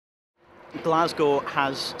Glasgow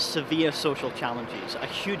has severe social challenges, a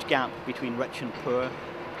huge gap between rich and poor,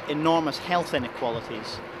 enormous health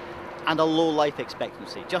inequalities, and a low life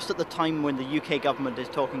expectancy. Just at the time when the UK government is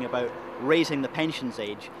talking about raising the pensions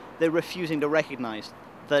age, they're refusing to recognise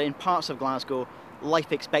that in parts of Glasgow,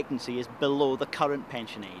 life expectancy is below the current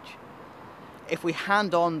pension age. If we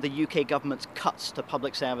hand on the UK government's cuts to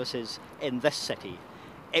public services in this city,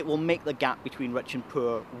 it will make the gap between rich and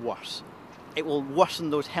poor worse. It will worsen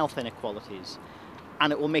those health inequalities,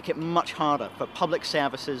 and it will make it much harder for public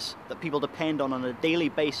services that people depend on a daily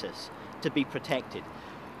basis to be protected.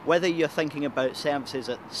 Whether you're thinking about services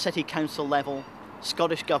at City Council level,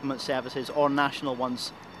 Scottish Government services, or national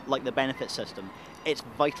ones like the benefit system, it's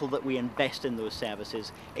vital that we invest in those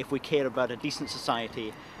services if we care about a decent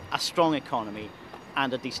society, a strong economy,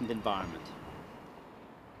 and a decent environment.